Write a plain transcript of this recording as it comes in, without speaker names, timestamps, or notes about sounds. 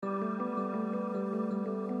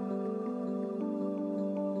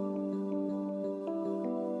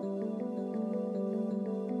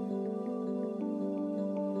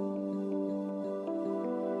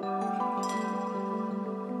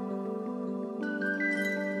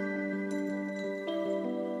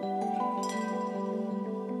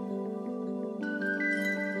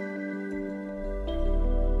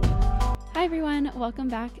Hi everyone, welcome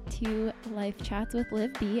back to Life Chats with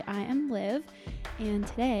Liv B. I am Liv, and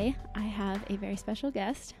today I have a very special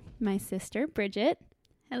guest, my sister Bridget.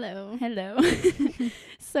 Hello. Hello.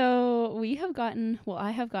 So I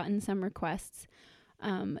have gotten some requests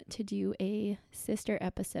to do a sister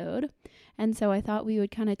episode, and so I thought we would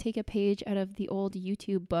kind of take a page out of the old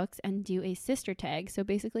YouTube books and do a sister tag. So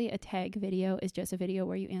basically a tag video is just a video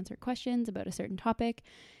where you answer questions about a certain topic,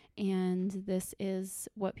 and this is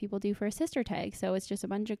what people do for a sister tag. So it's just a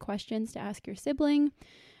bunch of questions to ask your sibling,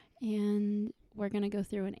 and we're going to go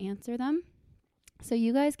through and answer them. So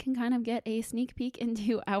you guys can kind of get a sneak peek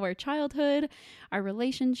into our childhood, our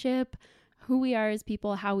relationship, who we are as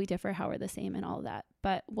people, how we differ, how we're the same, and all of that.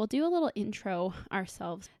 But we'll do a little intro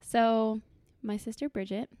ourselves. So my sister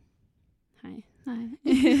Bridget, hi,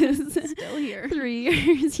 is Still here. 3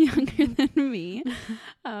 years younger than me.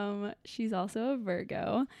 She's also a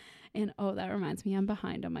Virgo. And that reminds me, I'm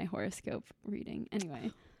behind on my horoscope reading. Anyway,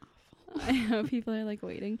 I know people are like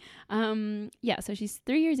waiting. So she's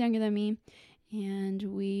 3 years younger than me. And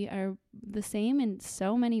we are the same in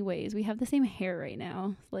so many ways. We have the same hair right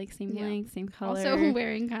now, like same length, same color. Also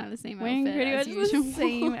wearing kind of the same wearing outfit pretty as much usual. the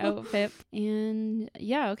same outfit. And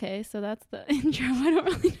okay, so that's the intro. I don't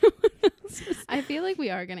really know what else to say. I feel like we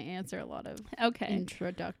are going to answer a lot of Okay.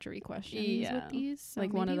 introductory questions with these. So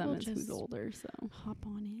like one of maybe them we'll is who's just older, so. hop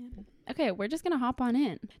on in. Okay, we're just going to hop on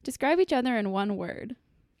in. Describe each other in one word.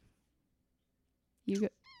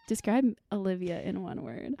 Describe Olivia in one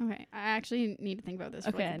word. Okay, I actually need to think about this for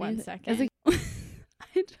Okay, like 1 second.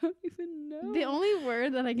 I don't even know. The only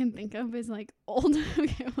word that I can think of is like old.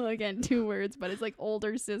 Okay, well again, 2 words, but it's like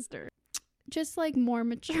older sister. Just like more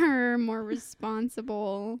mature, more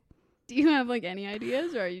responsible. Do you have like any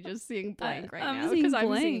ideas, or are you just seeing blank right I'm now? seeing Because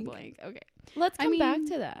I'm seeing blank. blank. Okay. Let's come back mean-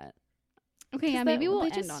 to that. Okay, yeah, 'Cause maybe we'll they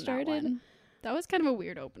end just on started- that one. That was kind of a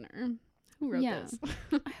weird opener. Who wrote Yeah. this?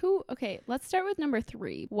 Okay, let's start with number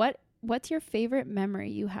 3. What's your favorite memory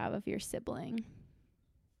you have of your sibling?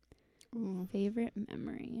 Ooh. Favorite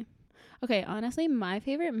memory. Okay, honestly, my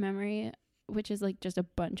favorite memory, which is like just a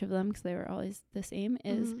bunch of them because they were always the same,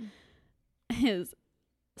 is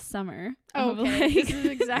summer. Oh, of, okay. like, This is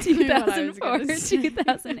exactly what I was 2004, gonna say.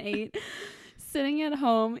 2008. Sitting at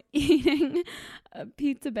home eating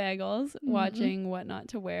pizza bagels, watching What Not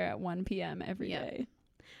to Wear at 1 p.m. every day.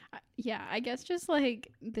 Yeah, I guess just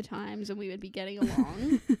like the times when we would be getting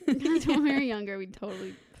along. Because when we were younger, we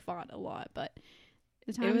totally fought a lot. But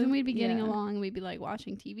the times when we'd be getting along, we'd be like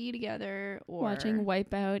watching TV together or watching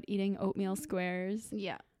Wipeout, eating oatmeal squares.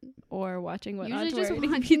 Yeah. Or watching What Usually Not to just Wear,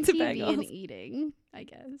 eating watching pizza TV bagels. and eating, I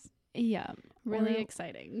guess. Yeah. Really Or-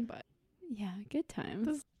 exciting, but Yeah, good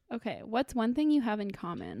times. Okay, what's one thing you have in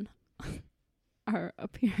common? Our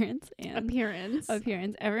appearance and appearance.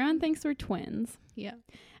 Everyone thinks we're twins, Yeah.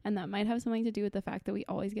 and that might have something to do with the fact that we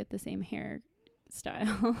always get the same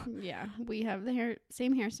hairstyle. Yeah. We have the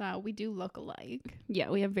same hairstyle. We do look alike. Yeah,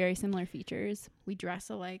 we have very similar features. We dress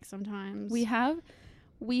alike sometimes.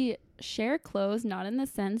 We share clothes, not in the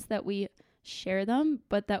sense that we share them,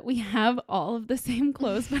 but that we have all of the same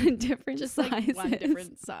clothes but in different just sizes. like one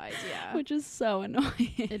different size, yeah. Which is so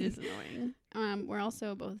annoying. It is annoying. We're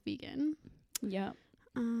also both vegan. Yeah.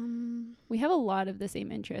 We have a lot of the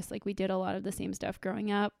same interests. Like we did a lot of the same stuff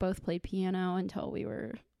growing up. Both played piano until we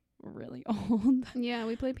were really old. Yeah,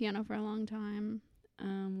 we played piano for a long time.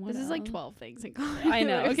 What This is like else? 12 things in common. I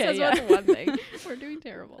know. It Okay, says yeah. what's one thing. We're doing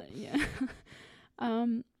terrible. Yeah.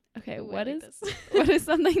 Okay. Ooh, I What like is this. what is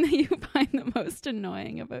something that you find the most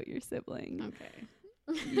annoying about your sibling?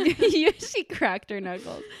 Okay. She cracked her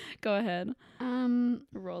knuckles. Go ahead.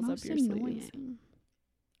 Rolls up Most your sleeves. annoying.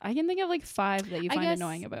 I can think of like 5 that you I find guess-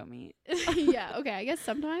 annoying about me. Yeah. Okay. I guess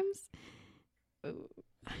sometimes. Ooh,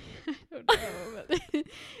 I don't know. But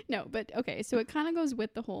no, but okay. So it kind of goes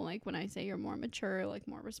with the whole like when I say you're more mature, like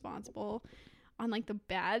more responsible. On like the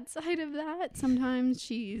bad side of that, sometimes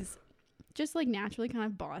she's just like naturally kind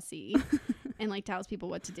of bossy and like tells people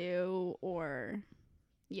what to do, or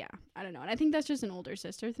yeah, I don't know. And I think that's just an older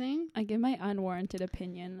sister thing. I give my unwarranted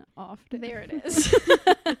opinion often. There it is.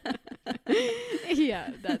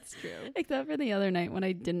 Yeah, that's true. Except for the other night when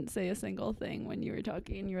I didn't say a single thing when you were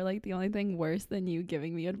talking, and you were like, the only thing worse than you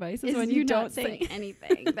giving me advice is when you don't say say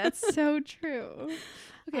anything. That's so true.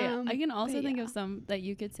 Okay, I can also but think yeah. of some that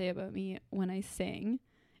you could say about me when I sing.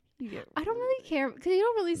 I don't really care because you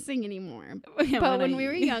don't really sing anymore. Yeah, But when I- we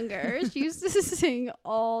were younger, she used to sing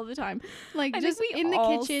all the time. Like I think just we in the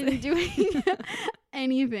all kitchen sing. doing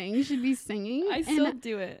anything. She'd be singing. I and still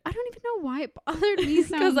do it I don't even know why it bothered me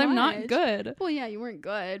so much. because I'm not good. Well, yeah, you weren't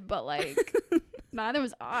good, but like neither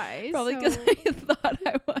was I. Probably so- because I thought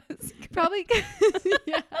I was Probably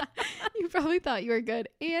yeah, you probably thought you were good,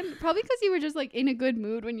 and probably because you were just like in a good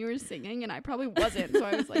mood when you were singing, and I probably wasn't. So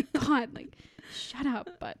I was like, God, like, shut up.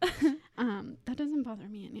 But that doesn't bother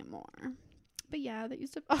me anymore. But yeah, that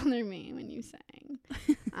used to bother me when you sang.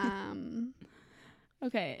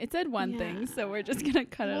 Okay, it said one thing, so we're just gonna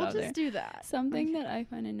cut it out there. We'll just do that. Something that I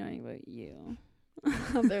find annoying about you,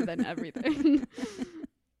 other than everything.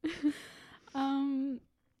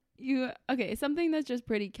 Something that's just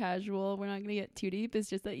pretty casual, we're not gonna get too deep, is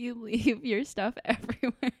just that you leave your stuff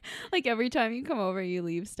everywhere. Like every time you come over, you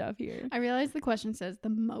leave stuff here. I realize the question says the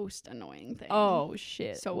most annoying thing. Oh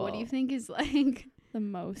shit. So what do you think is like the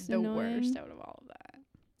most the annoying? worst out of all of that?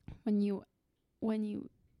 When you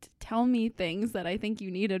tell me things that I think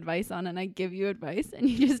you need advice on, and I give you advice and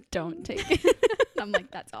you just don't take it. I'm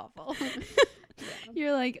like, that's awful.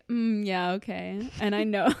 You're like, yeah, okay. And I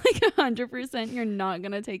know like 100% you're not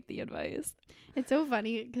going to take the advice. It's so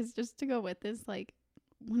funny because just to go with this, like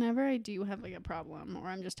whenever I do have like a problem or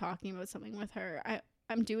I'm just talking about something with her,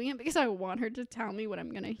 I'm doing it because I want her to tell me what I'm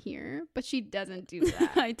going to hear, but she doesn't do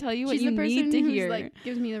that. I tell you what She's you the person need to who's hear. Like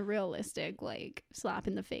gives me the realistic, like slap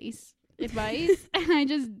in the face advice, and I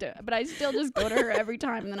just do, but I still just go to her every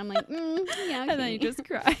time, and then I'm like, yeah, okay. And then you just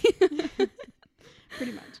cry.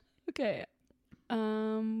 Pretty much. Okay.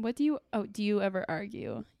 Do you ever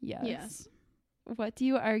argue? Yes. What do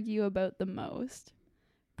you argue about the most?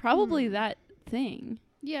 Probably that thing.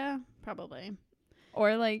 Yeah, probably.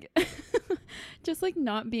 Or like just like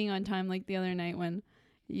not being on time, like the other night when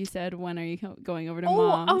you said, when are you going over to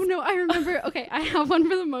mom's? Oh no, I remember. Okay, I have one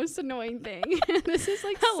for the most annoying thing. This is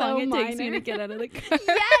like how long it minor. takes you to get out of the car.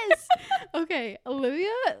 Yes. Okay, Olivia,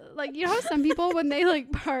 like, you know how some people when they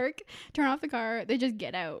like park, turn off the car, they just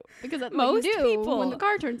get out because that's Most what you do people when the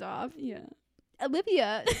car turns off. Yeah.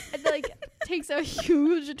 Olivia like takes a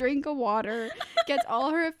huge drink of water, gets all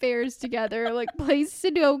her affairs together, like plays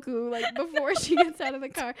Sudoku like before she gets out of the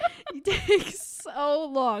car. It takes so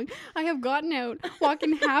long. I have gotten out,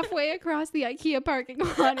 walking halfway across the IKEA parking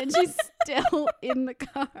lot, and she's still in the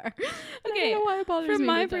car. Okay, I don't know why it bothers me. from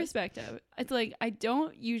my but it does. perspective, it's like I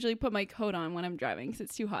don't usually put my coat on when I'm driving because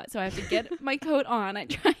it's too hot. So I have to get my coat on. I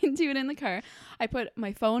try and do it in the car. I put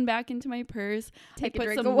my phone back into my purse. Take I a put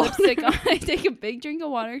drink some of water. lipstick on. I take a big drink of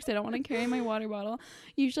water because I don't want to carry my water bottle.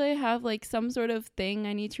 Usually I have like some sort of thing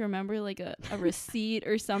I need to remember, like a receipt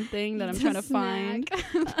or something that I'm trying to find.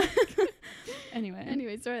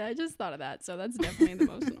 Anyway, sorry, I just thought of that. So that's definitely the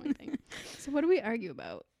most annoying thing. So what do we argue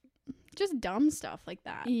about? Just dumb stuff like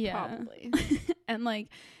that. Yeah. Probably. and like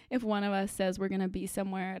if one of us says we're gonna be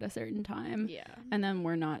somewhere at a certain time, Yeah. and then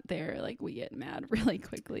we're not there, like we get mad really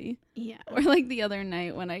quickly. Yeah. Or like the other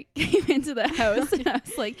night when I came into the house and I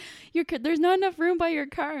was like, there's not enough room by your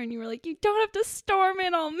car, and you were like, you don't have to storm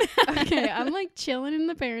it all mad. Okay, I'm like chilling in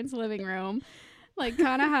the parents' living room, like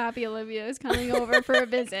kind of happy Olivia is coming over for a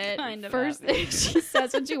visit. Kind of First happy. thing she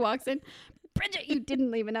says when she walks in, Bridget, you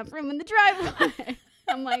didn't leave enough room in the driveway.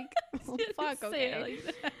 I'm like, oh, fuck, Say it okay.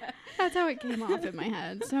 like that. That's how it came off in my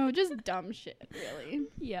head. So just dumb shit, really.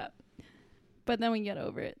 Yeah. But then we get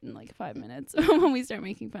over it in like 5 minutes when we start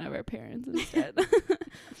making fun of our parents instead.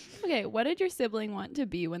 Okay, what did your sibling want to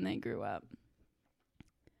be when they grew up?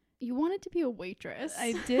 You wanted to be a waitress.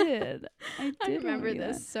 I did. I remember wanna be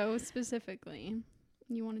this that. so specifically.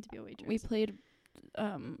 You wanted to be a waitress. We played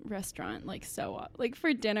restaurant like like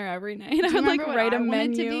for dinner every night. Do I you would like remember what write I a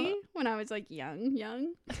wanted menu. to be when I was like young?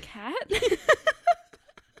 A cat?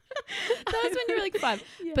 That was when you were like 5.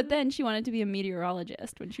 Yeah. But then she wanted to be a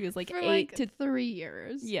meteorologist when she was like For 8 like to 3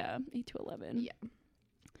 years. 8 to 11.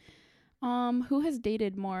 Yeah. Who has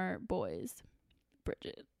dated more boys?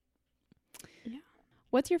 Bridget. Yeah.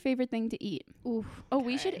 What's your favorite thing to eat? Oof. Oh,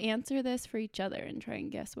 we should okay. answer this for each other and try and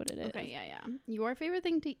guess what it is. Okay, yeah. Your favorite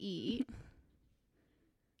thing to eat?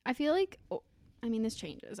 I feel like, I mean, this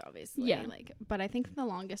changes obviously. Yeah. Like, but I think for the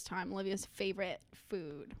longest time, Olivia's favorite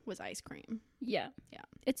food was ice cream. Yeah. Yeah.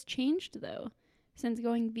 It's changed though since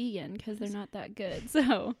going vegan because they're not that good.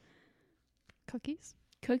 So Cookies.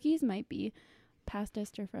 cookies might be. Pasta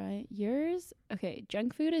stir fry. Yours? Okay,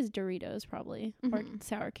 junk food is Doritos probably or Mhm.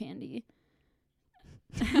 sour candy.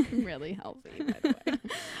 Really healthy, by the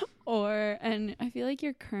way. And I feel like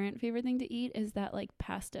your current favorite thing to eat is that like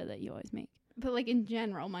pasta that you always make. But like in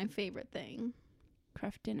general, my favorite thing.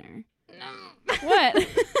 Craft dinner. No. What?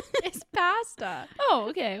 It's pasta. Oh,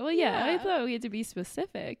 okay. Well, yeah, I Yeah. thought we had to be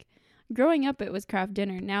specific. Growing up, it was craft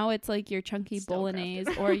dinner. Now it's like your chunky Still Kraft bolognese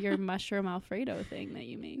dinner. or your mushroom Alfredo thing that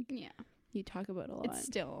you make. Yeah. You talk about a lot. It's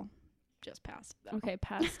still just pasta, though. Okay,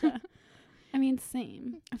 pasta. I mean,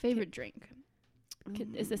 same. A favorite drink.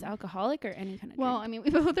 Is this alcoholic or any kind of Well, drink? I mean, we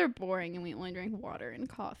both are boring and we only drink water and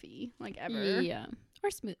coffee, like ever. Yeah. Or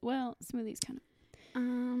smoothies kind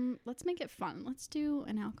of. Let's make it fun. Let's do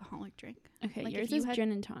an alcoholic drink. Okay, Like, if yours you is had-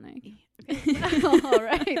 gin and tonic. Okay. All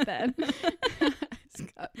right then.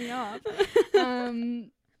 Just cut me off.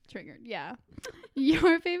 Triggered. Yeah.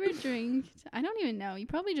 Your favorite drink? I don't even know. You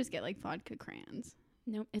probably just get like vodka crayons.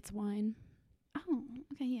 Nope, it's wine. Oh,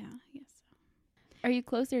 okay. Yeah, I guess so. Are you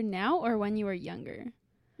closer now or when you were younger?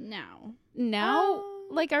 Now. Now,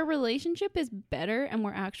 like, our relationship is better and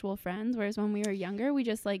we're actual friends, whereas when we were younger, we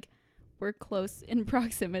just like were close in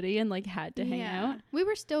proximity and like had to hang out. We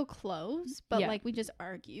were still close, but Yeah. like we just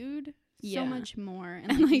argued Yeah. so much more,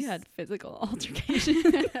 And like we had physical altercations.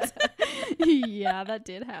 yeah, that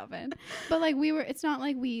did happen. But like it's not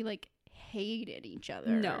like we like hated each other.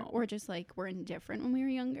 No. Or just like were indifferent when we were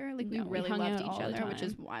younger. Like No, we we really hung loved out all each the other, which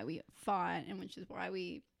is time. why we fought and which is why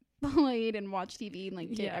we played and watched TV and like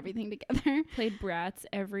did Yeah. everything together. Played Bratz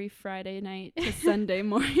every Friday night to Sunday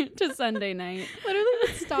morning to Sunday night. Literally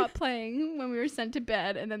would stop playing when we were sent to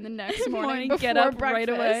bed, and then the next morning Get before up right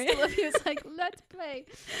away. Olivia was like, let's play.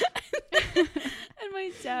 And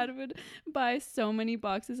my dad would buy so many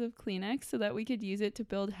boxes of Kleenex so that we could use it to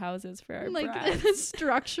build houses for our Like brats. the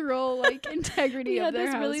structural like integrity We of had their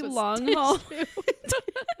this house really was long haul. tissue.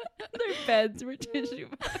 Their beds were tissue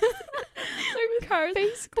boxes. Their cars,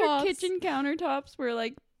 Face their cloths. kitchen countertops were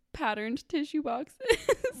like patterned tissue boxes.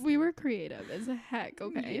 We were creative as a heck.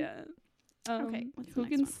 Okay. Yeah. Okay, what's the Who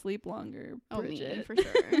next can one? sleep longer? Oh, me Bridget. for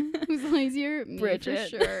sure. Who's lazier? Me Bridget.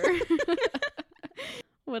 for sure.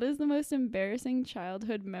 What is the most embarrassing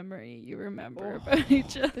childhood memory you remember Oh, about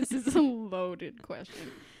each other? This is a loaded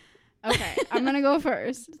question. Okay, I'm gonna go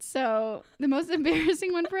first. So the most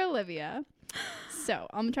embarrassing one for Olivia. So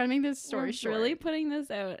I'm trying to make this story We're short. really putting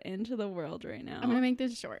this out into the world right now. I'm gonna make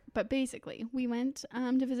this short. But basically, we went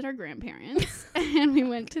to visit our grandparents, and we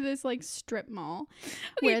went to this like strip mall.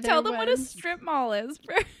 Okay, where tell there them what a was- strip mall is.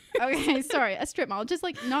 Okay, sorry, a strip mall, just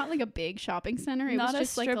like not like a big shopping center. It Not was a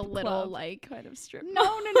just like a strip little club like kind of strip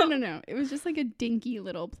no. It was just like a dinky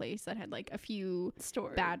little place that had like a few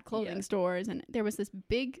store. bad clothing stores, and there was this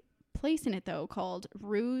big place in it though called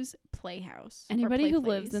Ruse Playhouse. or Anybody Play who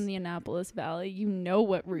lives Place. in the Annapolis Valley, you know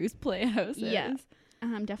what Ruse Playhouse Yeah. is.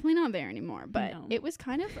 Definitely not there anymore, but No. it was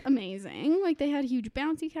kind of amazing. Like they had huge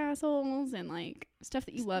bouncy castles and like stuff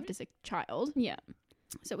that you loved as a child. Yeah.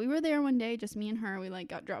 So we were there one day, just me and her. We like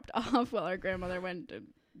got dropped off while our grandmother went to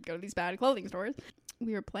go to these bad clothing stores.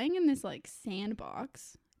 We were playing in this like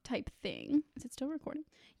sandbox type thing. Is it still recording?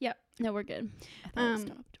 Yeah. No, we're good. I thought it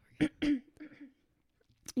stopped. We're good.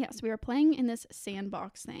 Yes, we were playing in this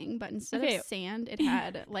sandbox thing, but instead Okay. of sand, it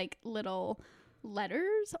had like little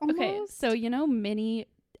letters almost. Okay, so you know mini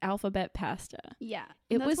alphabet pasta. yeah,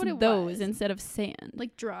 It that's was what those was. instead of sand.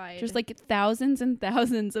 Like dried. There's like thousands and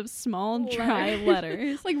thousands of small dry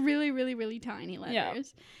letters. like really, really, really tiny Yeah.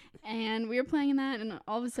 letters. And we were playing in that, and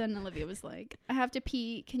all of a sudden Olivia was like, I have to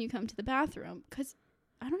pee. Can you come to the bathroom? Because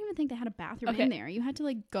I don't even think they had a bathroom Okay. in there. You had to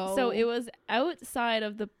like go. So it was outside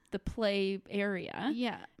of the play area,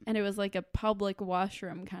 Yeah. and it was like a public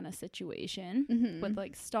washroom kind of situation Mm-hmm. with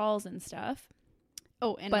like stalls and stuff.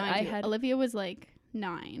 Oh, and but mind I you, had- Olivia was like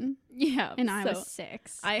 9, Yeah, and I so was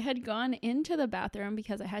 6. I had gone into the bathroom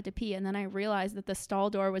because I had to pee, and then I realized that the stall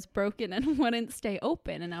door was broken and wouldn't stay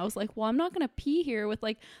open. And I was like, well, I'm not going to pee here with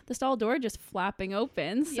like the stall door just flapping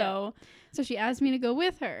open. So So she asked me to go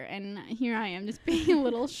with her, and here I am just being a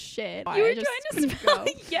little shit. you were I just trying to couldn't spell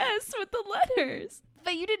go. yes with the letters.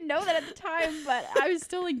 But you didn't know that at the time, but I was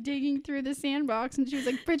still like digging through the sandbox, and she was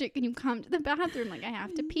like, Bridget, can you come to the bathroom? Like, I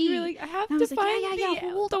have to pee. You were like, I have And I to was like, find yeah,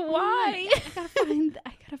 hold the on. why.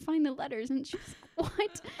 I gotta find the letters. And she was like,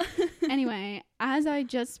 what? Anyway, as I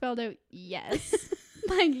just spelled out yes,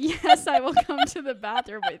 like, yes, I will come to the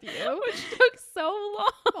bathroom with you. Which took so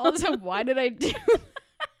long. Also, why did I do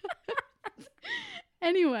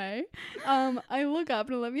Anyway, I look up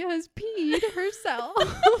and Olivia has peed herself,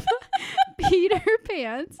 peed her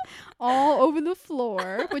pants all over the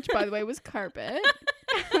floor, which by the way was carpet,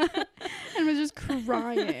 and was just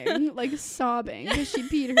crying, like sobbing because she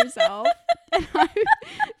peed herself. And I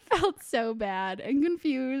felt so bad and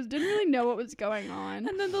confused, didn't really know what was going on.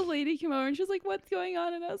 And then the lady came over and she was like, what's going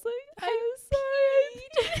on? And I was like, I'm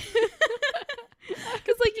sorry.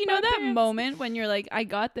 Because, like, you know My that pants. moment when you're like, I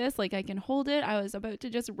got this, like, I can hold it. I was about to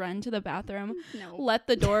just run to the bathroom, No. let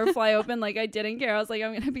the door fly open, like, I didn't care. I was like,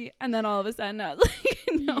 I'm going to be, and then all of a sudden, I was like,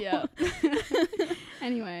 no. Yeah.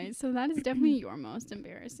 Anyway, so that is definitely your most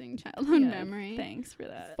embarrassing childhood Yeah, memory. Thanks for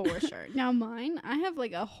that. For sure. Now mine, I have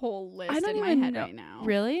like a whole list I don't in my even head know. right now.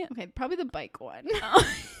 Really? Okay, probably the bike one.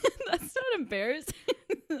 That's not embarrassing.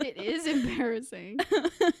 It is embarrassing.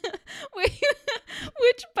 Wait,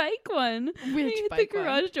 which bike one? Which You hit bike the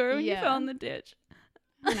garage one? door when you Yeah. fell in the ditch.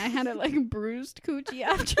 And I had a like bruised coochie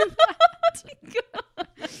after that. God.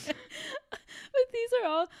 But these are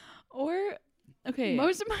all, or okay.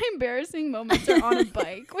 Most of my embarrassing moments are on a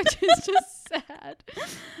bike, which is just sad.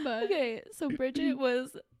 But Okay, so Bridget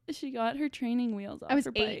she got her training wheels off I was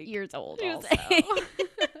her 8 bike. years old. She was Also.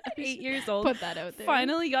 8 years old. Put that out there.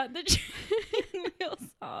 Finally got the training wheels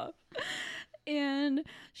off. And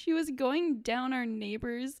she was going down our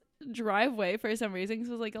neighbor's driveway for some reason, because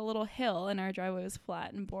it was like a little hill and our driveway was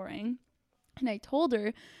flat and boring. And I told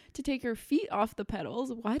her to take her feet off the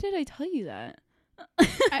pedals. Why did I tell you that?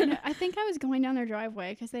 I think I was going down their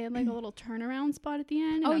driveway because they had like a little turnaround spot at the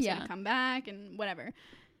end. And Oh, I was yeah. gonna come back and whatever.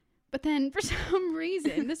 But then for some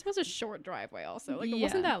reason, this was a short driveway also. Like, it Yeah.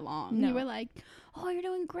 wasn't that long. No. You were like, oh, you're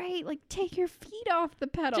doing great. Like, take your feet off the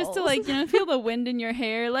pedals. Just to like, feel the wind in your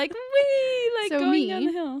hair, like wee, like So going down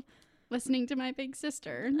the hill. Listening to my big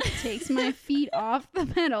sister takes my feet off the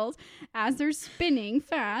pedals as they're spinning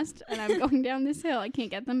fast, and I'm going down this hill. I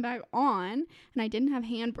can't get them back on, and I didn't have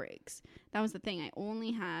handbrakes. That was the thing. I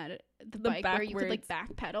only had the bike where you could like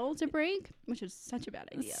back pedal to brake, which was such a bad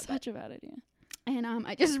idea. Such a bad idea. And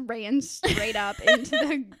I just ran straight up into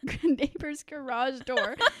the neighbor's garage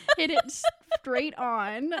door, hit it straight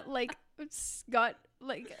on, like got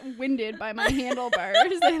like winded by my handlebars.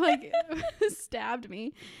 They like stabbed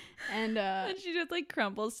me, and she just like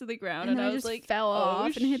crumbles to the ground, and and then I I was just like, fell oh,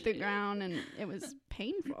 off and hit the shit. ground, and it was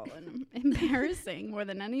painful and embarrassing more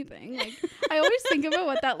than anything. Like, I always think about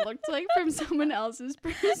what that looked like from someone else's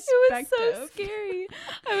perspective. It was so scary.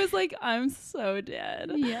 I was like, I'm so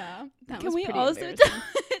dead. Yeah, that Can was we pretty also embarrassing.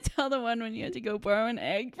 tell the one when you had to go borrow an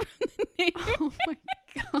egg from the neighbor? Oh my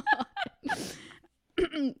god.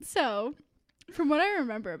 So, from what I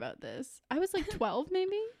remember about this, I was like 12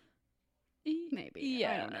 maybe. Maybe.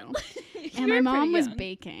 Yeah. I don't know. You And my were mom pretty was young.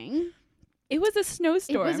 baking. It was a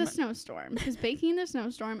snowstorm. It was a snowstorm. She was baking in the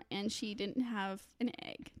snowstorm, and she didn't have an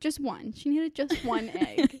egg. Just one. She needed just one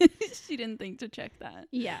egg. She didn't think to check that.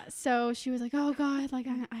 Yeah. So she was like, oh god, like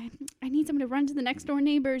I need someone to run to the next door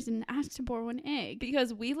neighbors and ask to borrow an egg.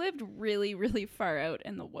 Because we lived really, really far out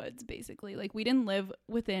in the woods, basically. Like, we didn't live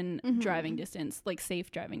within driving distance, like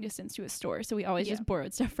safe driving distance to a store. So we always just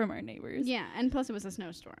borrowed stuff from our neighbors. Yeah, and plus it was a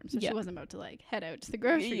snowstorm, so Yeah. she wasn't about to like head out to the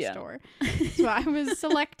grocery Yeah. store. So I was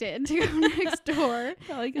selected to go next door,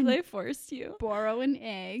 Probably because I forced you. borrow an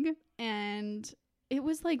egg, and it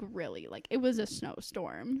was like really like it was a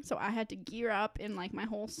snowstorm. So I had to gear up in like my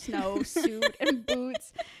whole snow suit and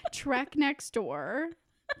boots, trek next door.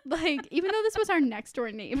 Like, even though this was our next door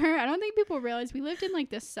neighbor, I don't think people realize we lived in like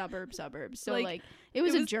the suburbs. So like it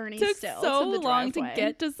was a journey Took still. so to the long to driveway.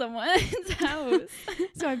 get to someone's house.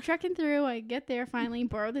 So I'm trekking through. I get there finally,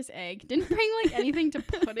 borrow this egg. Didn't bring like anything to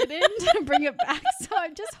put it in to bring it back. So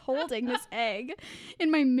I'm just holding this egg in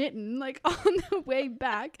my mitten, like on the way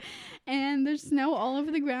back. And there's snow all over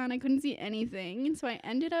the ground. I couldn't see anything. And so I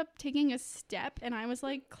ended up taking a step, and I was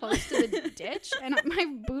like close to the ditch, and my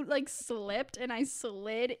boot like slipped, and I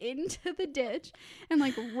slid into the ditch and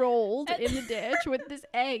like rolled in the ditch with this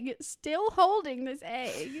egg, still holding this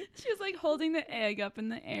egg. She was like holding the egg up in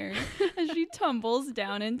the air as she tumbles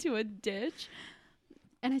down into a ditch.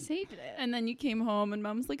 And I saved it. And then you came home and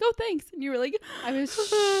mom's like, oh, thanks. And you were like, I was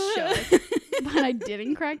shook, but I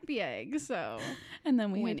didn't crack the egg, so. And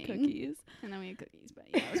then we Winning. had cookies. And then we had cookies, but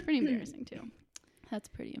yeah, it was pretty embarrassing too. That's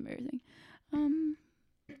pretty embarrassing.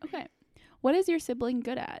 Okay. What is your sibling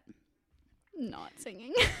good at? Not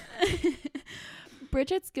singing.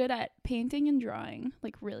 Bridget's good at painting and drawing,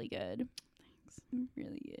 like really good. Thanks.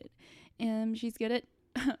 Really good. And she's good at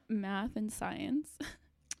math and science.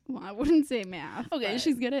 Well, I wouldn't say math. Okay, but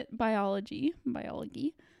she's good at biology.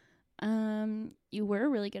 You were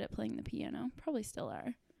really good at playing the piano. Probably still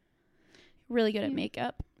are. Really good at Yeah.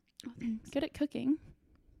 makeup. Oh, thanks. Good at cooking.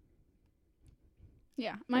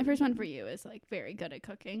 Yeah, my first one for you is like very good at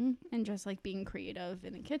cooking and just like being creative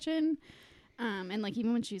in the kitchen. And like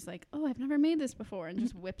even when she's like, oh, I've never made this before, and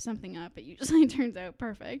just whip something up, it usually turns out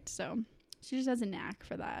perfect. So she just has a knack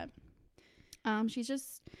for that.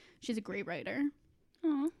 She's a great writer.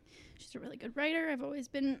 Aw. She's a really good writer. I've always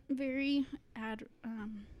been very what's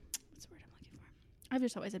the word I'm looking for? I've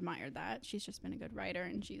just always admired that. She's just been a good writer,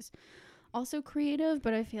 and she's also creative,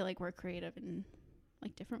 but I feel like we're creative in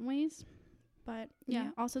like different ways. But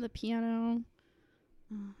yeah, also the piano.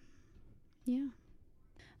 Yeah.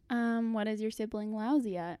 What is your sibling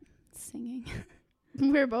lousy at? Singing.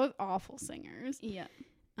 We're both awful singers. Yeah.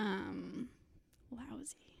 Lousy.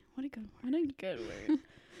 What a good word. What a good word.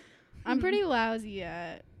 I'm pretty lousy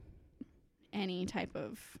at any type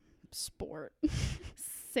of sport.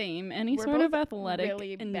 Same. Any We're sort of both athletic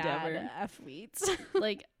really endeavor. bad athletes.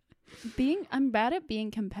 Like I'm bad at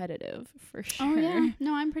being competitive for sure. Oh yeah.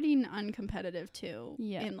 No, I'm pretty uncompetitive too.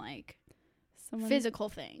 Yeah. In like Someone, physical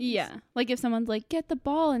things. yeah. Like if someone's like, get the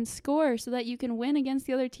ball and score so that you can win against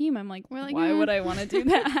the other team, I'm like, We're like, why would I want to do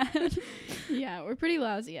that? Yeah, we're pretty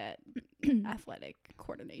lousy at athletic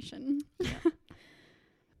coordination.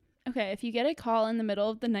 Okay, if you get a call in the middle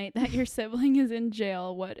of the night that your sibling is in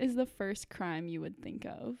jail, what is the first crime you would think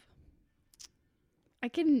of? I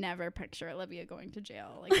can never picture Olivia going to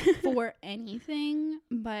jail like for anything,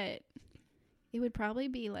 but it would probably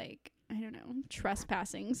be like, I don't know,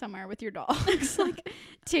 trespassing somewhere with your dogs, like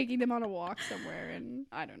taking them on a walk somewhere, and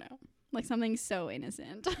I don't know, like something so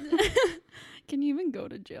innocent. Can you even go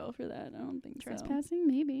to jail for that? I don't think so. Trespassing,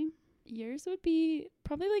 maybe. Yours would be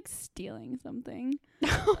probably like stealing something.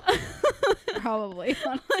 Probably.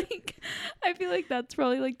 Like, I feel like that's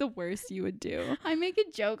probably like the worst you would do. I make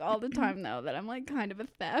a joke all the time though that I'm like kind of a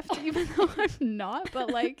theft, even though I'm not. But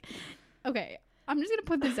like, okay, I'm just gonna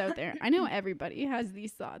put this out there. I know everybody has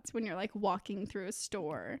these thoughts when you're like walking through a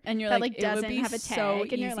store And you're that like, like it would doesn't be have a tag, so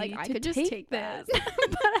and you're like, easy I to could just take this. that.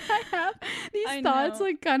 But I have these I thoughts know.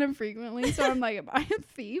 like kind of frequently, so I'm like, am I a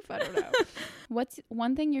thief? I don't know. What's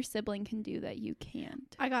one thing your sibling can do that you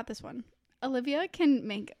can't? I got this one. Olivia can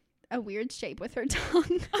make a weird shape with her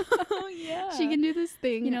tongue. Oh yeah. She can do this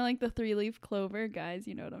thing. You know, like the 3-leaf clover, guys,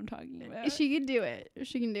 you know what I'm talking about. She can do it.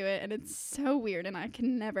 She can do it, and it's so weird, and I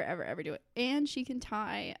can never, ever, ever do it. And she can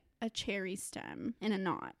tie a cherry stem in a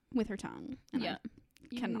knot with her tongue. And yeah.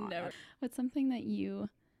 I cannot. Never. What's something that you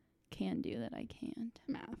can do that I can't?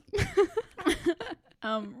 Math.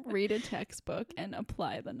 Read a textbook and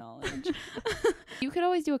apply the knowledge. You could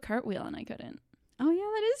always do a cartwheel and I couldn't. Oh yeah,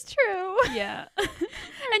 that is true. Yeah. And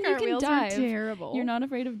you can Cartwheels are dive. terrible. You're not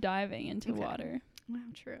afraid of diving into Okay. water. Wow,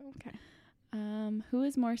 true. Okay. Who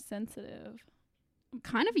is more sensitive?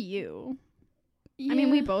 Kind of you. Yeah. I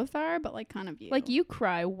mean, we both are, but like kind of you. Like you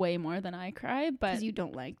cry way more than I cry, but because you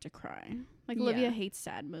don't like to cry. Like Yeah. Olivia hates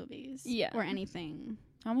sad movies. Yeah. Or anything.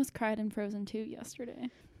 I almost cried in Frozen 2 yesterday.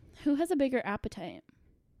 Who has a bigger appetite?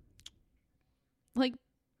 Like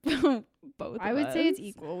both. I of would say it's us.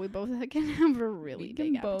 equal. We both can have a really We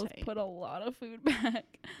big can both appetite. put a lot of food back.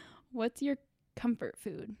 What's your comfort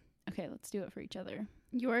food? Okay, let's do it for each other.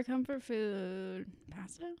 Your comfort food,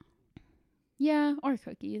 pasta? Yeah, or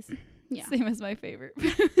cookies. Yeah. Same as my favorite.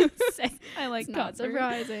 I like It's not concert.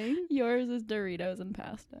 surprising. Yours is Doritos and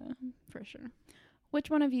pasta. For sure. Which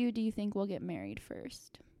one of you do you think will get married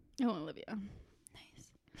first? Oh, Olivia.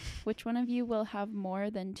 Nice. Which one of you will have more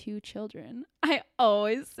than 2 children? I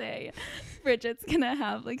always say Bridget's gonna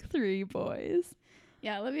have like 3 boys.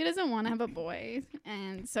 Yeah, Olivia doesn't want to have a boy.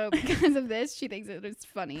 And so because of this, she thinks it is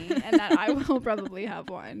funny and that I will probably have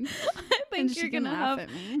one. I And think she you're can gonna laugh have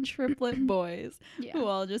at me. triplet boys Yeah. who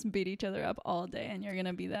all just beat each other up all day, and you're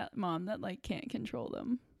gonna be that mom that like can't control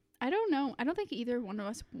them. I don't know. I don't think either one of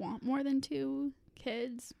us want more than 2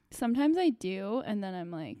 kids. Sometimes I do, and then I'm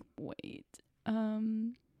like, wait,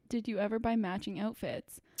 did you ever buy matching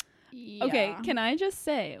outfits? Okay, can I just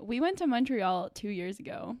say, we went to Montreal 2 years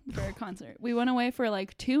ago for a concert. We went away for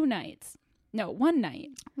like 2 nights. No, 1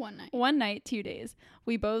 night. One night. 1 night, 2 days.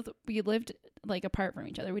 We lived like apart from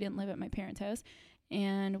each other. We didn't live at my parents' house.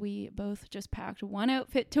 And we both just packed 1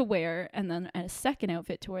 outfit to wear and then a second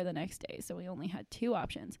outfit to wear the next day. So we only had 2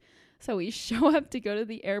 options. So we show up to go to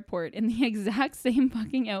the airport in the exact same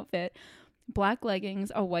fucking outfit. Black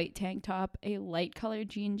leggings, a white tank top, a light colored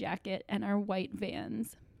jean jacket, and our white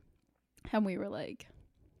Vans. And we were like,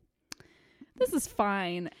 this is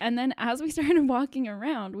fine. And then as we started walking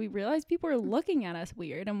around, we realized people were looking at us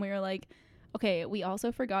weird. And we were like, okay, we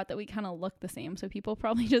also forgot that we kind of look the same. So people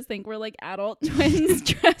probably just think we're like adult twins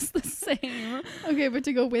dressed the same. Okay, but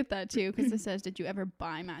to go with that too, because it says, did you ever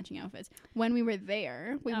buy matching outfits? When we were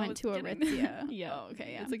there, we went to Aritzia. Yeah. Oh,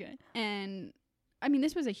 okay, yeah. It's okay. And I mean,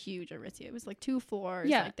 this was a huge Aritzia. It was like 2 floors.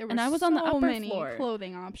 Yeah, Like, there were and I was on the so upper many floor.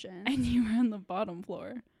 clothing options. And you were on the bottom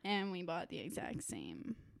floor. And we bought the exact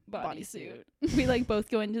same Bodysuit. We like both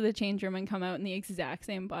go into the change room and come out in the exact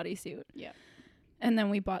same bodysuit. Yeah. And then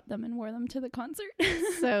we bought them and wore them to the concert.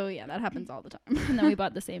 So yeah, that happens all the time. And then we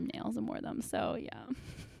bought the same nails and wore them. So yeah.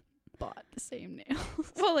 Bought the same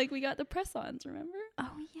nails. Well, like we got the press-ons, remember?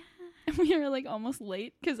 Oh yeah. And we were like almost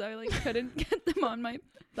late because I like couldn't get them on my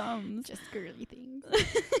thumbs. Just girly things.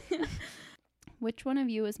 Which one of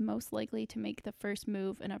you is most likely to make the first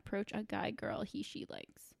move and approach a guy, girl she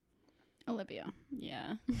likes? Olivia.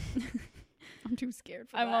 Yeah. I'm too scared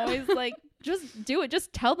for I'm that. always like, just do it.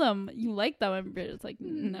 Just tell them you like them. And Bridget's like,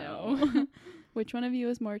 no. Which one of you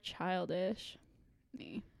is more childish?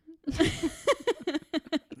 Me.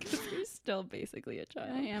 Because you're still basically a child.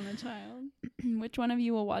 I am a child. Which one of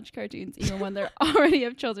you will watch cartoons even when they already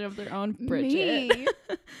have children of their own? Bridget. Me.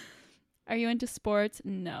 Are you into sports?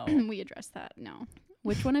 No. We addressed that. No.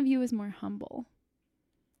 Which one of you is more humble?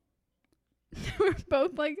 We're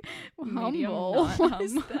both like Medium, humble. not What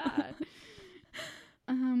is hum. that?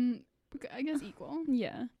 I guess equal.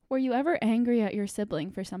 Yeah. Were you ever angry at your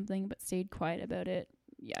sibling for something but stayed quiet about it?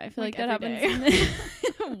 Yeah, I feel like that every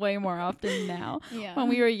happens way more often now. Yeah. When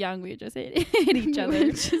we were young, we just hit each We other.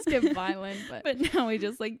 would just get violent, But now we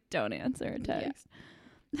just like don't answer a text.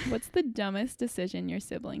 What's the dumbest decision your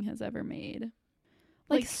sibling has ever made?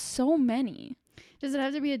 Like so many. Does it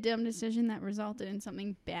have to be a dumb decision that resulted in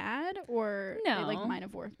something bad, or they like No. might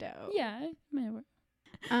have worked out? Yeah. it might work.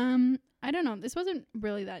 I don't know. This wasn't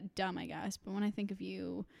really that dumb, I guess. But when I think of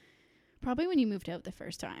you, probably when you moved out the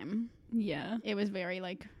first time, Yeah. it was very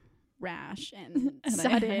like rash and, And I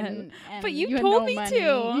sudden. And But you had told no me money.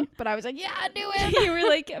 to. But I was like, yeah, do it. You were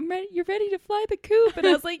like, you're ready to fly the coop. And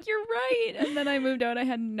I was like, you're right. And then I moved out. I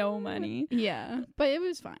had no money. Yeah, but it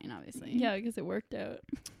was fine, obviously. Yeah, because it worked out.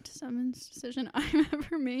 Dumbest decision I've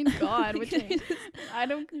ever made. God, which There's can't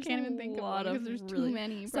There's even a think lot of of because there's really- too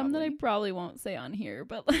many. some that I probably. probably won't say on here,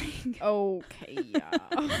 but like, Okay, yeah.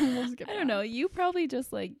 We'll skip I don't know. You probably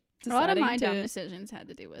just like A lot of deciding my dumb to, decisions had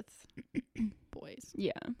to do with boys.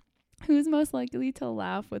 yeah. Who's most likely to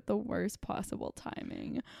laugh with the worst possible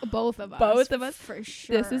timing? Both of us. Both of us. for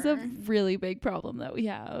sure. This is a really big problem that we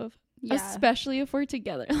have. yeah. Especially if we're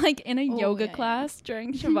together, like in a Oh, yoga yeah, yeah. class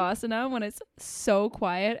during Shavasana when it's so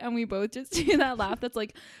quiet and we both just do that laugh that's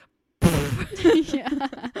like, yeah.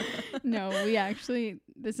 No, we actually.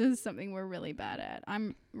 This is something we're really bad at.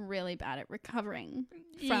 I'm really bad at recovering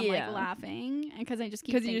from Yeah. like laughing because I just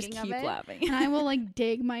keep because thinking you just keep of it. laughing. And I will like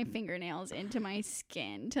dig my fingernails into my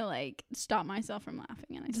skin to like stop myself from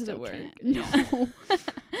laughing, and I Does still it work? can't.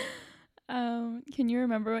 No. Can you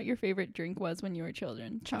remember what your favorite drink was when you were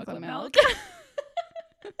children? Chocolate milk. milk.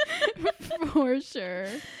 For sure.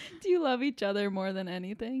 Do you love each other more than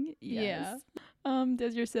anything? Yeah.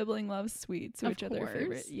 Does your sibling love sweets? Of Which are their favorite?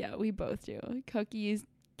 course. Yeah, we both do. Cookies,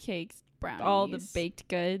 cakes, Brownies. all the baked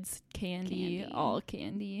goods, candy, Candy. all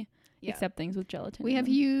candy, Yeah. except things with gelatin. We in have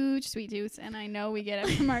them. huge sweet tooths, and I know we get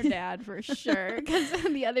it from our dad for sure. Because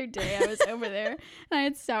the other day I was over there, and I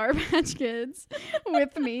had Sour Patch Kids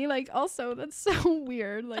with me. Like, also, that's so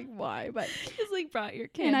weird. Like, why? But just like brought your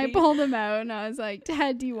candy. and I pulled him out, and I was like,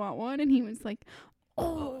 "Dad, do you want one?" And he was like,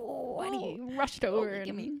 "Oh!" And he rushed over give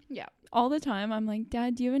and me. yeah. all the time. I'm like,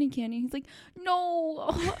 Dad, do you have any candy? He's like, no,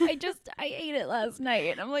 I ate it last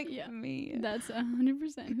night. I'm like, Yeah. me. That's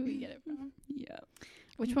 100% who we get it from. Yeah,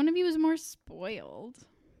 Which one of you is more spoiled?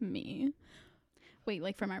 me. Wait,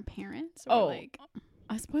 like from our parents? Or Oh. like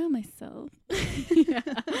I spoil myself. yeah.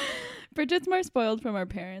 Bridget's more spoiled from our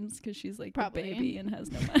parents because she's like Probably. the baby and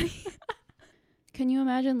has no money. Can you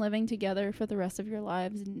imagine living together for the rest of your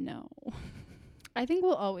lives? No. I think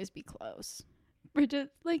we'll always be close. Bridget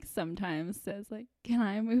like sometimes says like, "Can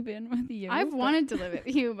I move in with you?" I've But wanted to live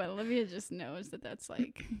with you, but Olivia just knows that that's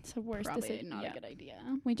like it's the worst probably decision. not Yeah. a good idea.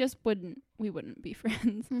 We just wouldn't be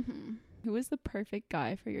friends. Mm-hmm. Who is the perfect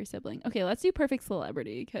guy for your sibling? Okay, let's do perfect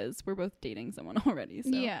celebrity because we're both dating someone already. So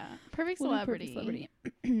Yeah, perfect we'll do celebrity.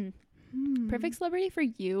 Perfect celebrity. Hmm. Perfect celebrity for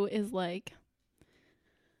you is like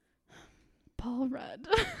Paul Rudd.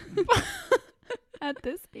 at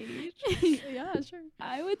this age. Yeah, sure.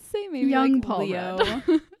 I would say maybe Young like Paul Leo.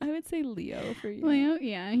 Rudd. I would say Leo for you. Leo,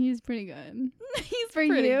 yeah, he's pretty good. He's For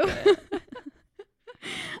pretty you. good.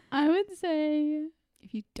 I would say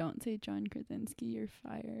If you don't say John Krasinski, you're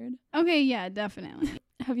fired. okay, yeah, definitely.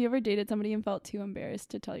 Have you ever dated somebody and felt too embarrassed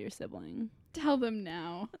to tell your sibling? Tell them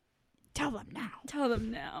now. Tell them now. Tell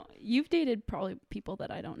them now. You've dated probably people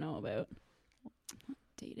that I don't know about.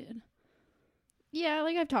 Dated. Yeah,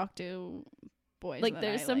 like I've talked to boys. Like that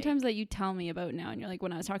there's I sometimes that you tell me about now and you're like,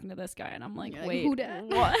 when I was talking to this guy and I'm like, You're like, wait, who dat?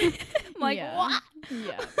 what? I'm like, Yeah. what?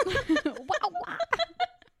 Yeah. Wow.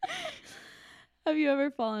 Have you ever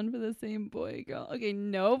fallen for the same boy, girl? Okay,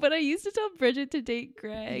 no, but I used to tell Bridget to date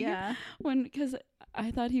Greg. Yeah. Because I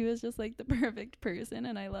thought he was just like the perfect person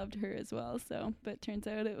and I loved her as well. So, but turns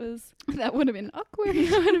out it was, That would have been awkward.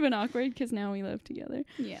 it would have been awkward because now we live together.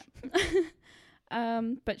 Yeah.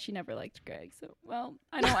 But she never liked Greg. So, well,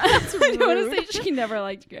 I don't, I don't want to rude. say she never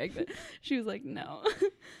liked Greg, but she was like, no.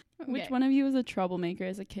 Which one of you was a troublemaker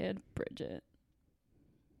as a kid? Bridget.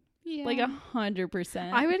 Yeah. Like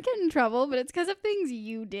 100%. I would get in trouble, but it's because of things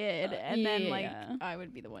you did, and then like yeah. I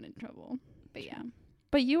would be the one in trouble. But yeah,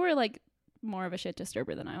 But you were like more of a shit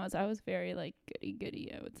disturber than I was. I was very like goody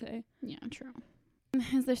goody, I would say. Yeah, true.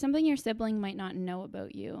 Is there something your sibling might not know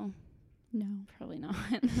about you? No. Probably not.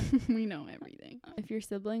 We know everything. If your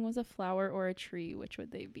sibling was a flower or a tree, which would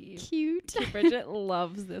they be? Cute. Bridget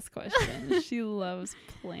loves this question. She loves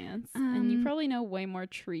plants. And you probably know way more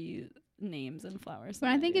tree names and flowers. When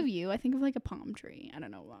I think of you, I think of like a palm tree. I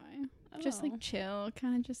don't know why. Just like chill,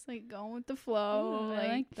 kind of just like going with the flow. I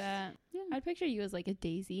like that. Yeah. I'd picture you as like a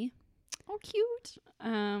daisy. Oh, cute.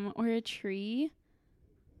 Or a tree.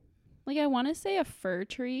 Like I want to say a fir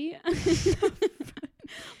tree.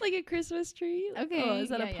 Like a Christmas tree. Okay. Oh, is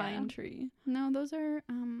that a pine tree? No, those are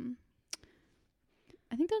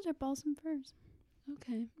I think those are balsam firs.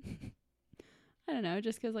 Okay. I don't know,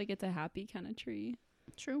 just because like it's a happy kind of tree.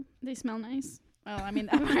 True. They smell nice. Well, I mean,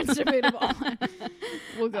 that part's debatable.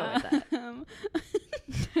 We'll go with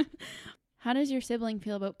that. How does your sibling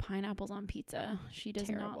feel about pineapples on pizza? She does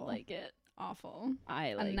Terrible. not like it. Awful.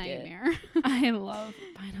 I like a nightmare. it. I love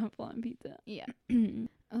pineapple on pizza. Yeah.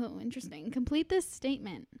 Oh, interesting. Complete this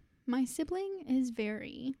statement. My sibling is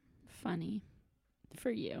very funny. For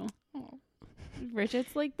you. Oh.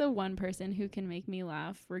 Bridget's like the one person who can make me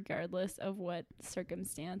laugh regardless of what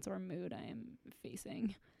circumstance or mood I am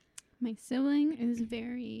facing. My sibling is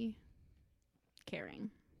very caring.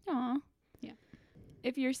 Aw. Yeah.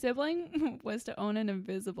 If your sibling was to own an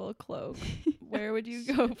invisible cloak, where would you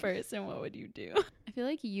go first and what would you do? I feel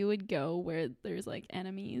like you would go where there's like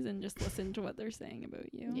enemies and just listen to what they're saying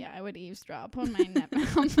about you. Yeah, I would eavesdrop on my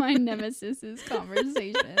on my nemesis's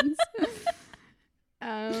conversations.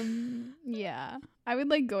 Yeah. I would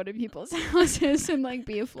like go to people's houses and like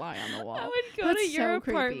be a fly on the wall. I would go That's to your so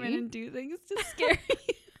apartment creepy. and do things to scare you.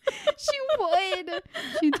 She would.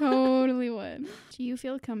 She totally would. Do you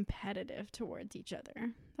feel competitive towards each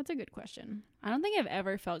other? That's a good question. I don't think I've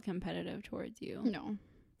ever felt competitive towards you. No.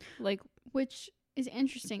 Like, Which is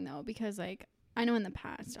interesting though, because like I know in the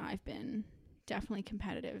past I've been definitely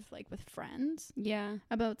competitive like with friends yeah.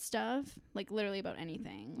 about stuff, like literally about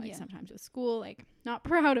anything, like Yeah. sometimes with school, like not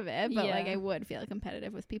proud of it, but like Yeah. I would feel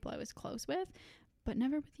competitive with people I was close with, but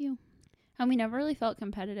never with you. And we never really felt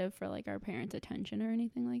competitive for like our parents' attention or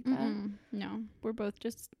anything like that. Mm-mm. No. We're both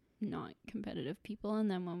just not competitive people, and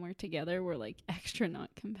then when we're together we're like extra not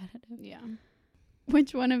competitive. Yeah.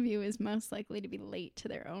 Which one of you is most likely to be late to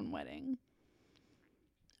their own wedding?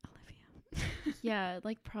 Olivia. Yeah,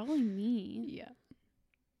 like probably me. Yeah.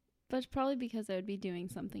 But it's probably because I would be doing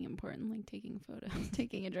something important like taking photos.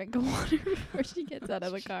 Taking a drink of water before she gets out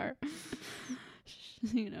of the car.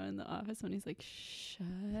 You know, in the office when he's like,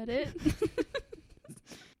 shut it.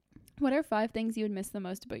 What are 5 things you would miss the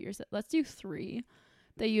most about your let's do 3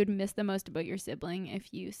 that you would miss the most about your sibling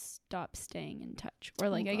if you stop staying in touch, or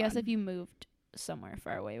like I guess if you moved somewhere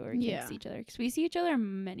far away where we can't see each other, because we see each other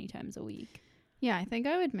many times a week. Yeah, I think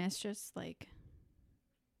I would miss just like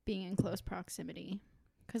being in close proximity,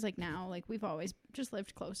 because like now like we've always just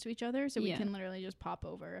lived close to each other, so we can literally just pop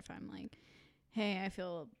over if I'm like, hey, I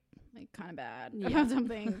feel like kind of bad about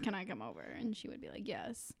something, can I come over? And she would be like,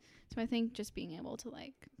 yes. So I think just being able to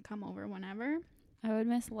like come over whenever. I would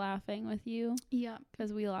miss laughing with you. Yeah,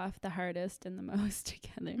 because we laugh the hardest and the most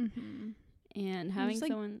together. mm-hmm. And having just,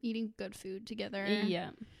 like, someone eating good food together.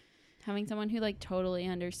 Yeah. Having someone who like totally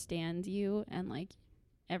understands you and like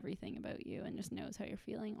everything about you and just knows how you're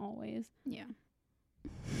feeling always. Yeah.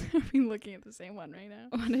 Are we looking at the same one right now?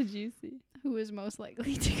 What did you see? Who is most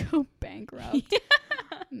likely to go bankrupt?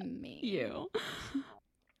 Me. You.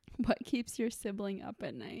 What keeps your sibling up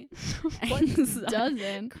at night? What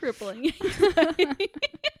doesn't? Crippling.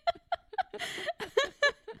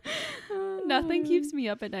 Nothing keeps me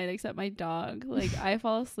up at night except my dog. Like, I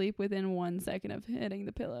fall asleep within 1 second of hitting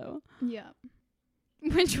the pillow. Yeah.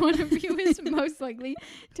 Which one of you is most likely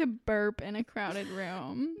to burp in a crowded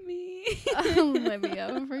room? Me.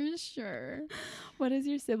 Olivia, for sure. What is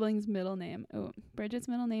your sibling's middle name? Oh, Bridget's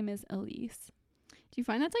middle name is Elise. Do you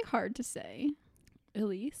find that's like hard to say?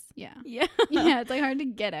 Elise? Yeah. Yeah. Yeah, it's like hard to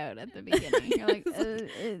get out at the beginning. You're like,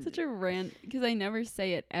 such a rant, because I never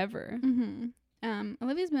say it ever. Mm-hmm.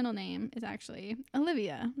 Olivia's middle name is actually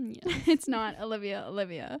Olivia. Yeah. It's not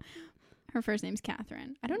Olivia. Her first name's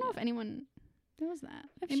Catherine. I don't know if anyone knows that.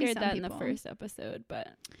 I've Maybe shared some that in people. the first episode, but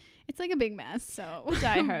It's like a big mess, so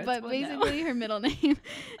diehards but will basically her middle name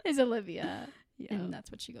is Olivia, yeah. and that's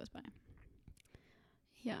what she goes by.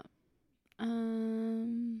 Yeah.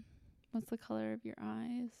 What's the color of your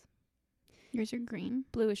eyes? Yours are green.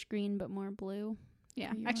 Bluish green, but more blue.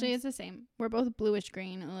 Yeah, Yours? actually it's the same. We're both bluish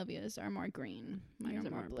green. Olivia's are more green. Mine Yours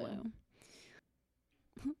are more blue.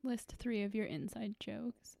 List 3 of your inside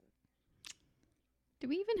jokes. Do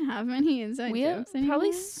we even have any inside We have jokes anymore?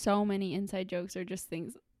 probably so many inside jokes or just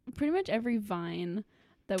things. Pretty much every Vine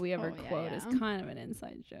that we ever quote is kind of an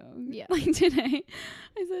inside joke. Yeah. Like today,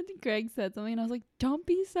 Greg said something and I was like, "Don't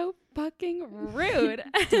be so fucking rude."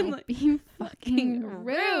 Don't be fucking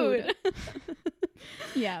rude.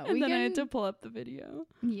 Yeah, and then I had to pull up the video.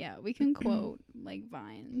 Yeah, we can quote like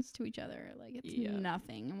Vines to each other. Like it's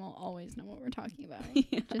nothing, and we'll always know what we're talking about.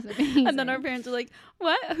 Yeah. Which is amazing. And then our parents are like,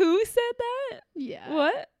 "What? Who said that? Yeah.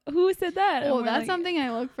 What? Who said that?" Well, And that's like, something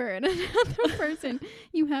I look for in another person.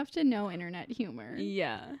 You have to know internet humor.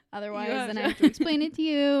 Yeah. Otherwise, have then to. I have to explain it to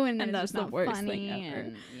you, and then And it's that's just the not worst funny. thing ever.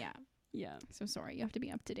 And yeah. Yeah. So sorry, you have to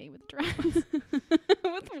be up to date with the trends.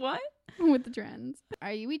 With what? With the trends.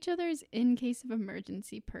 Are you each other's in case of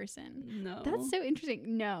emergency person? No. That's so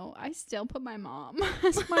interesting. No, I still put my mom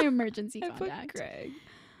as my emergency I contact. put Greg.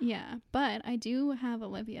 Yeah, but I do have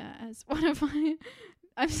Olivia as one of my.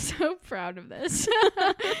 I'm so proud of this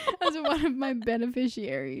as one of my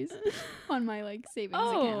beneficiaries on my like savings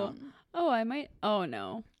account. Oh, I might. Oh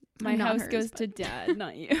no, my Not house hers, goes but- to Dad,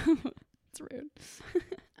 not you. It's rude.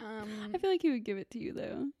 I feel like he would give it to you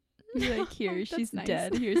though. He's like, here, That's she's nice.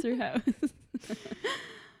 dead. Here's her house.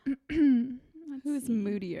 Let's Who's see.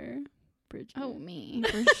 moodier? Bridget. Oh, me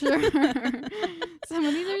for sure. Some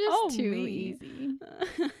of these are just too me. easy.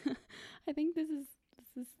 I think this is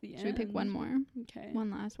the end. Should we pick one more? Okay.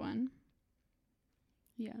 One last one.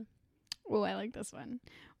 Yeah. Oh, I like this one.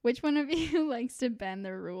 Which one of you likes to bend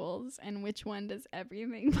the rules, and which one does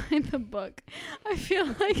everything by the book? I feel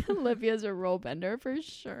like Olivia's a rule bender for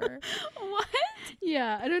sure. What?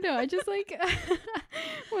 Yeah, I don't know. I just like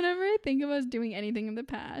whenever I think of us doing anything in the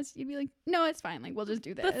past, you'd be like, "No, it's fine. Like we'll just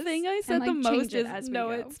do this." The thing I said and, the like, most change it is, as we no,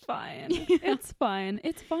 go. it's fine. Yeah. It's fine.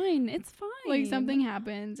 It's fine. It's fine. Like something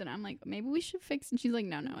happens, and I'm like, "Maybe we should fix." And she's like,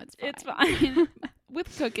 "No, it's fine." It's fine.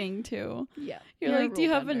 With cooking too. Yeah. You're a like, do you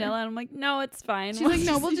rule have bender. vanilla? And I'm like, no, it's fine. She's like,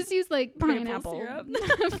 "No, we'll just use like maple pineapple." syrup.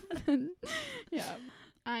 Yeah.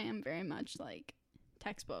 I am very much like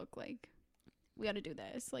textbook. Like, we got to do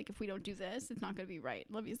this. Like, if we don't do this, it's not going to be right.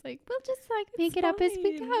 Libby's like, we'll just like make it up as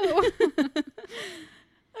we fine. go.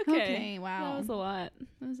 Okay. Wow. That was a lot.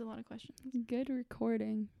 That was a lot of questions. Good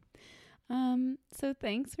recording. So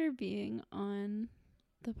thanks for being on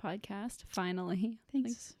the podcast. Finally.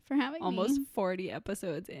 Thanks for having Almost me. 40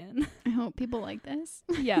 episodes in. I hope people like this.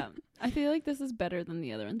 Yeah. I feel like this is better than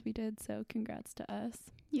the other ones we did, so congrats to us.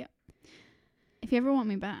 If you ever want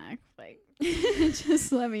me back, like,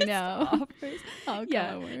 just let me know. Offers. I'll come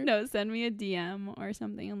Yeah. over. No, send me a DM or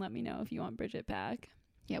something and let me know if you want Bridget back.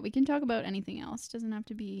 Yeah, we can talk about anything else. Doesn't have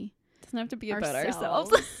to be Doesn't have to be about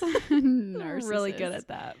ourselves. We're really good at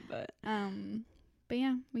that, but But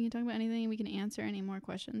yeah, we can talk about anything. We can answer any more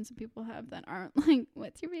questions that people have that aren't like,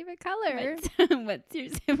 what's your favorite color? what's your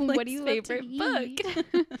sibling's What do you favorite book?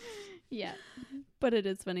 book? Yeah. But it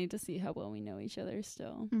is funny to see how well we know each other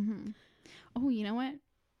still. Mm-hmm. Oh, you know what?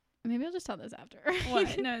 Maybe I'll just tell this after.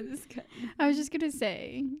 What? No, this is I was just going to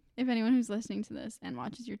say, if anyone who's listening to this and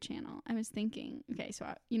watches your channel, I was thinking, okay, so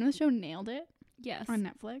you know the show Nailed It Yes. on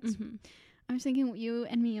Netflix? Mm-hmm. I was thinking you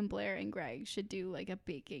and me and Blair and Greg should do like a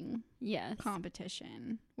baking Yes.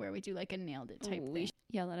 competition where we do like a Nailed It type Oh, thing.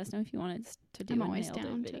 Yeah, let us know if you want us to do I'm a always Nailed It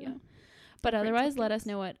down to video. But for otherwise, let us tickets.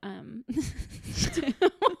 know what I'm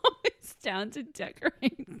always down to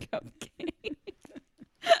decorate cupcakes.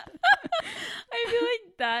 I feel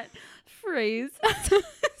like that phrase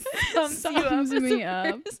sums you up Sums as me a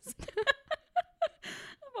up. person.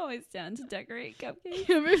 I'm always down to decorate cupcakes.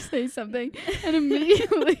 You ever say something and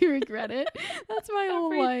immediately regret it? That's my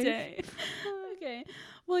whole Every life. day. Okay.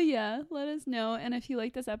 Well, yeah, let us know. And if you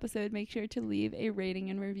like this episode, make sure to leave a rating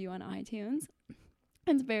and review on iTunes.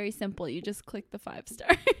 It's very simple. You just click the 5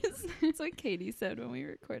 stars. That's what Katie said when we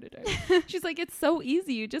recorded her. She's like, it's so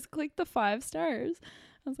easy. You just click the 5 stars.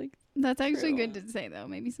 I was like, That's actually True. good to say, though.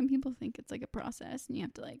 Maybe some people think it's like a process and you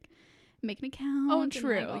have to like make an account. Oh, and, like,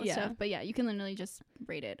 true, all this yeah. stuff. But yeah, you can literally just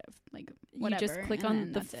rate it of like whatever. you just click and on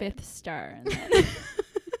then the that's it. 5th star. And then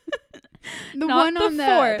The Not one the on the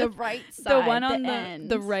 4th. right side. the one on the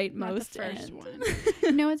end, rightmost not the first end.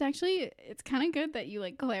 one. No, it's kind of good that you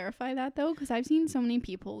like clarify that though, because I've seen so many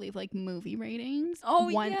people leave like movie ratings. Oh,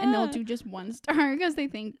 and they'll yeah. do just 1 star because they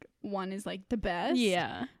think 1 is like the best.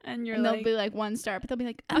 Yeah. And you're And like, they'll be like 1 star, but they'll be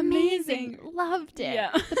like Amazing. amazing, loved it,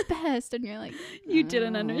 Yeah. the best, and you're like, you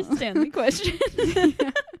didn't "Oh." understand the question.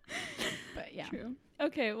 Yeah. But yeah. True.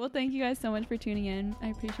 Okay, well, thank you guys so much for tuning in. I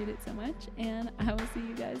appreciate it so much. And I will see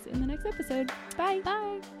you guys in the next episode. Bye.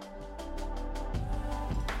 Bye.